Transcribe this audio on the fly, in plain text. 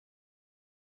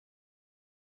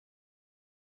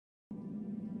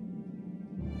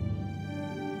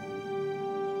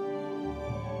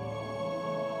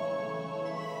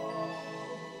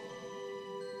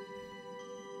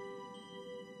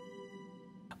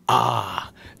Ah,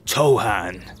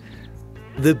 Tohan,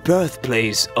 the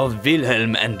birthplace of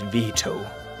Wilhelm and VITO.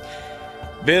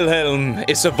 Wilhelm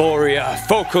is a warrior,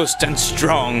 focused and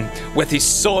strong, with his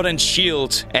sword and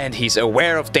shield, and he's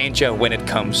aware of danger when it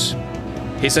comes.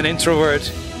 He's an introvert,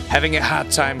 having a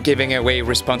hard time giving away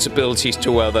responsibilities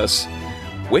to others.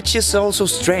 Which is also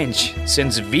strange,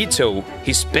 since VITO,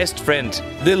 his best friend,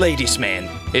 the ladies' man,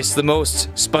 is the most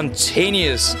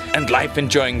spontaneous and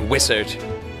life-enjoying wizard.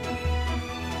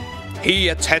 He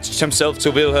attached himself to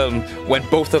Wilhelm when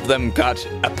both of them got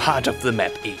a part of the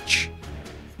map each.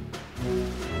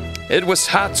 It was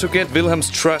hard to get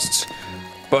Wilhelm's trust,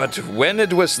 but when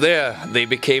it was there, they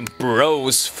became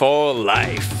bros for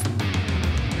life.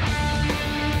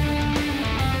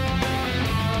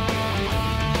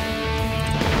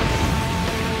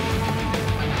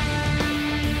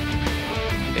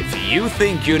 If you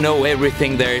think you know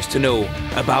everything there is to know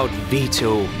about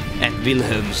VITO and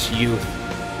Wilhelm's youth,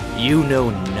 you know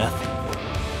nothing.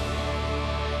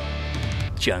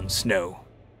 Jon Snow.